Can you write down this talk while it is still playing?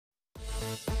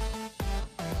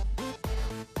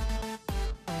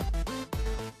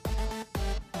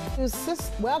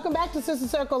Welcome back to Sister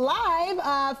Circle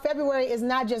Live. February is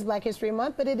not just Black History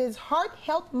Month, but it is Heart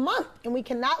Health Month, and we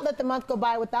cannot let the month go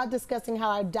by without discussing how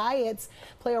our diets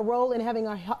play a role in having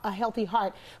a healthy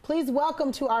heart. Please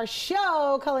welcome to our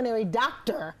show, culinary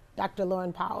doctor, Dr.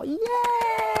 Lauren Powell. Yay!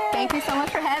 Thank you so much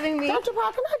for having me. Dr.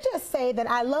 Powell, can I just say that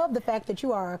I love the fact that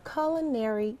you are a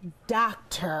culinary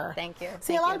doctor. Thank you.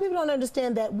 See, a lot of people don't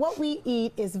understand that what we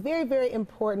eat is very, very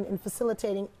important in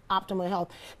facilitating optimal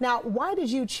health. Now, why did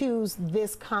you choose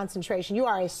this concentration? You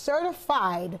are a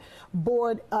certified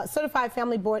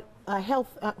family board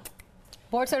health.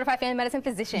 Board certified family medicine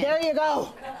physician. There you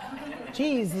go.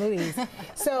 Jeez Louise.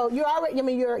 So you're already, I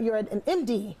mean, you're an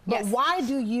MD, but yes. Why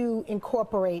do you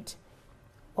incorporate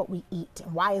what we eat?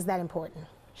 And why is that important?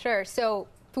 Sure. So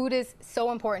food is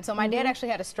so important. So my dad actually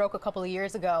had a stroke a couple of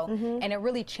years ago, and it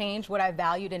really changed what I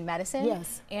valued in medicine.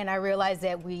 Yes. And I realized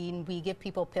that we give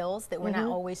people pills, that we're not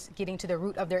always getting to the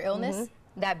root of their illness,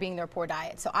 that being their poor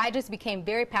diet. So I just became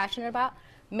very passionate about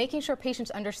making sure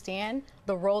patients understand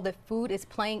the role that food is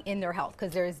playing in their health,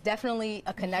 because there is definitely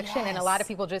a connection, and a lot of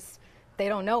people just, they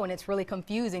don't know, and it's really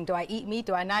confusing. Do I eat meat?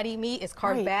 Do I not eat meat? Is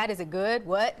carb bad? Is it good?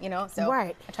 What? You know, so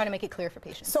I try to make it clear for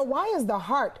patients. So why is the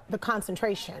heart the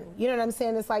concentration? You know what I'm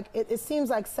saying? It's like, it seems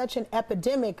like such an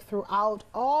epidemic throughout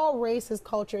all races,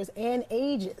 cultures, and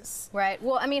ages. Right.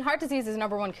 Well, I mean, heart disease is the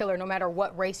 #1 killer no matter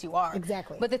what race you are.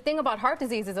 Exactly. But the thing about heart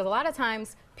disease is that a lot of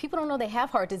times people don't know they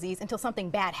have heart disease until something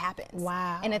bad happens.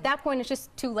 Wow. And at that point, it's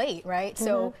just too late, right?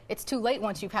 So it's too late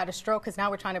once you've had a stroke, because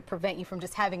now we're trying to prevent you from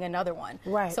just having another one.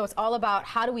 Right. So it's all about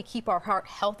how do we keep our heart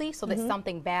healthy so that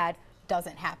something bad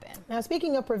doesn't happen. Now,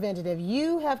 speaking of preventative,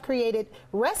 you have created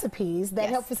recipes that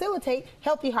help facilitate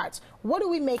healthy hearts. What are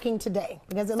we making today?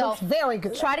 Because it looks very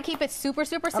good. Try to keep it super,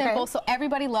 super simple. So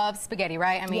everybody loves spaghetti,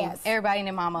 right? I mean, everybody and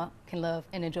their mama can love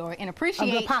and enjoy and appreciate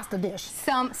a good pasta dish.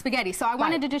 Some spaghetti. So I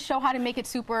wanted to just show how to make it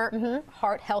super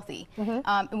heart healthy.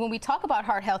 And when we talk about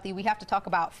heart healthy, we have to talk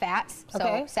about fats,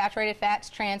 so saturated fats,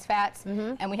 trans fats,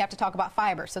 and we have to talk about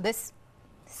fiber. So this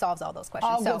solves all those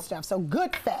questions. All good stuff. So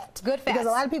good fat. Good fat. Because a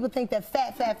lot of people think that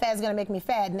fat is going to make me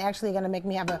fat, and actually going to make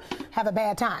me have a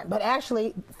bad time. But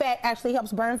actually, fat actually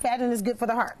helps burn fat and is good for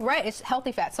the heart. Right. It's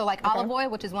healthy fat. So like olive oil,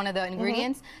 which is one of the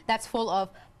ingredients, that's full of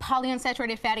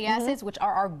polyunsaturated fatty acids, which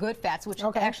are our good fats, which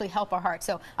actually help our heart.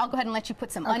 So I'll go ahead and let you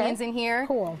put some onions in here.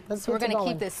 Cool. So we're going to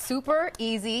keep this super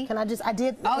easy. Can I did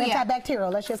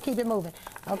antibacterial. Let's just keep it moving.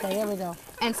 Okay, here we go.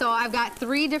 And so I've got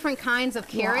 3 different kinds of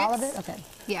carrots. All of it? Okay.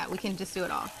 Yeah, we can just do it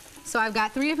all. So I've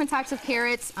got 3 different types of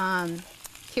carrots.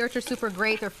 Carrots are super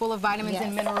great. They're full of vitamins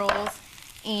and minerals.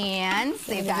 And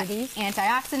they've got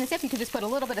antioxidants. Yep, you can just put a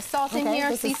little bit of salt in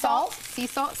here. Sea salt. Sea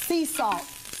salt. Sea salt.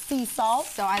 Sea salt.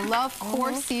 So I love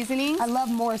coarse seasonings. I love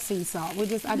more sea salt. I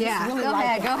just really go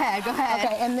like ahead, go ahead.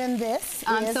 Okay, and then this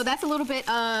is... So that's a little bit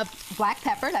of black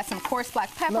pepper. That's some coarse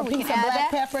black pepper. We can add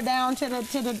black pepper down to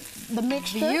the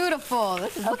mixture. Beautiful.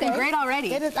 This is looking great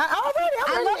already. It is already.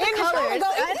 I love the colors.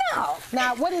 I know.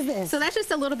 Now, what is this? So that's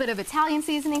just a little bit of Italian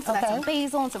seasoning. So that's some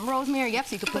basil and some rosemary. Yep,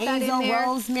 so you can put that in there.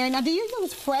 Rosemary. Now, do you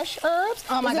use fresh herbs?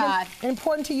 Oh my God. Is it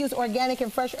important to use organic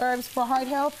and fresh herbs for heart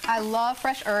health? I love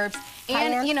fresh herbs.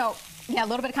 And, you know, a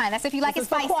little bit of cayenne. That's if you like it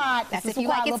spicy. That's if you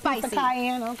like it spicy.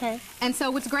 Cayenne, okay. And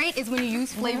so what's great is when you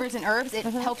use flavors and herbs, it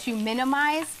helps you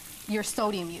minimize your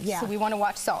sodium use. So we want to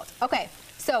watch salt. Okay,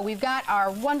 so we've got our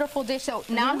wonderful dish. So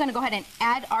now I'm going to go ahead and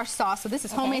add our sauce. So this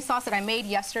is homemade sauce that I made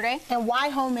yesterday. And why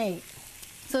homemade?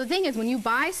 So the thing is, when you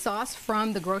buy sauce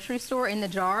from the grocery store in the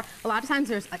jar, a lot of times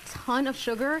there's a ton of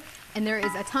sugar and there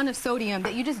is a ton of sodium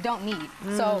that you just don't need.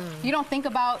 So you don't think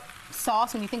about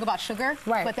sauce when you think about sugar,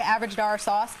 but the average jar of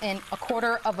sauce in a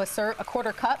quarter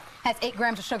cup has 8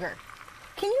 grams of sugar.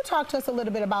 Can you talk to us a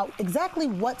little bit about exactly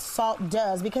what salt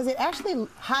does? Because it actually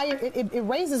it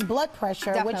raises blood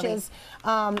pressure, which is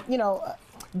you know,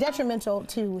 detrimental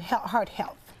to heart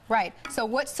health. Right. So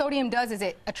what sodium does is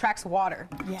it attracts water.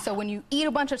 So when you eat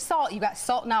a bunch of salt, you got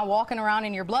salt now walking around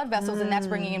in your blood vessels, and that's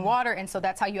bringing in water, and so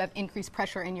that's how you have increased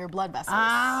pressure in your blood vessels.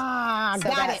 Ah, so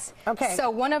got it. Okay. So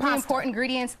one of the important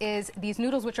ingredients is these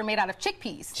noodles, which are made out of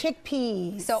chickpeas.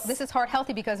 Chickpeas. So this is heart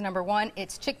healthy because #1,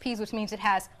 it's chickpeas, which means it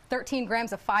has 13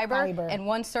 grams of fiber in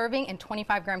 1 serving and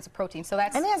 25 grams of protein. So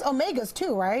that's... And it has omegas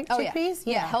too, right? Oh, chickpeas?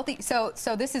 Yeah, healthy. So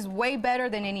this is way better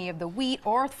than any of the wheat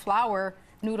or flour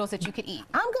noodles that you could eat.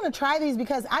 I'm gonna try these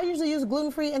because I usually use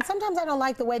gluten-free, and sometimes I don't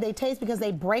like the way they taste because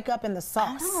they break up in the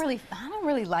sauce. I don't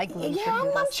really like gluten-free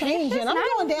noodles. I'm changing. I'm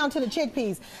going down to the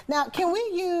chickpeas. Now, can we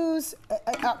use?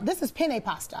 This is penne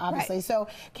pasta, obviously. Right. So,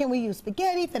 can we use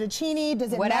spaghetti, fettuccine?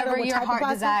 Does it matter whatever what your type heart of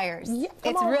pasta? desires? Yeah,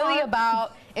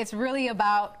 It's really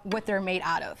about what they're made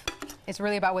out of. It's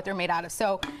really about what they're made out of.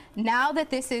 So now that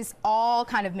this is all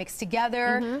kind of mixed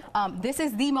together, this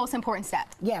is the most important step.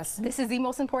 Yes. This is the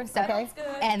most important step. Okay.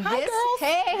 And Hi, this, girls.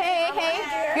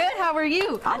 Hey. Good, how are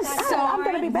you? I'm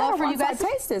going to be better for you once I guys.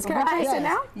 taste this. Can I taste it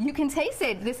now? You can taste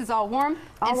it. This is all warm.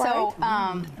 All so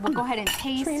we'll go ahead and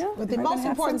taste. Trina, But the most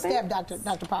important step, Dr.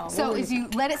 Powell. So is you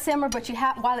let it simmer, but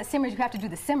while it simmers, you have to do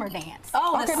the simmer dance.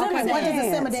 Oh, Okay, the simmer what is the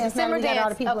dance. simmer dance? Simmer Now we got all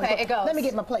the dance. people. Okay, it goes. Let me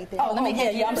get my plate there. Oh, let me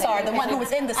get you. I'm sorry. The one who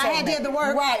was in the I had did the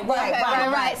work.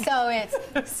 Right. So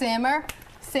it's simmer,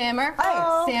 simmer,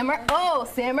 Oh. simmer,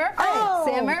 simmer, Oh.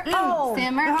 simmer, Oh.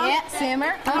 simmer, yeah,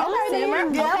 simmer,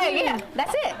 simmer. Yeah. Okay, yeah,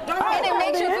 that's it. And it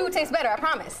makes your food taste better, I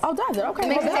promise. Oh, does it? Okay. It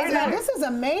makes it taste better. This is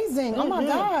amazing. Oh my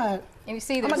God. And you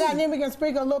see Oh there's... my God, and then we can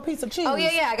sprinkle a little piece of cheese. Oh,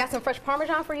 yeah, I got some fresh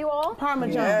Parmesan for you all.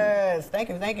 Parmesan. Yes, thank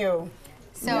you.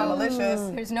 So Delicious.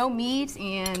 there's no meat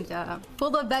and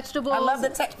full of vegetables. I love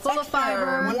the full of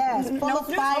fiber. Yes, full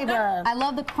of fiber. I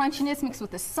love the crunchiness mixed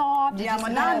with the soft. It just-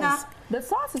 Yes. The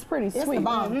sauce is pretty It's sweet. the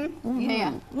bomb.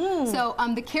 Yeah. So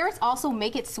the carrots also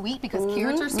make it sweet because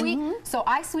carrots are sweet. So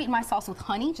I sweeten my sauce with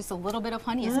honey, just a little bit of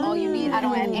honey is all you need. I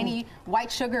don't add any white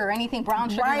sugar or anything, brown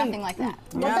sugar, nothing like that.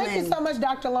 Well, thank you so much,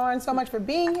 Dr. Lauren, so much for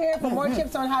being here. For more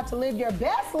tips on how to live your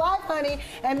best life, honey,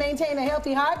 and maintain a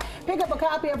healthy heart, pick up a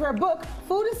copy of her book,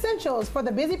 Food Essentials for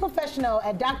the Busy Professional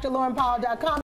at drlaurenpowell.com.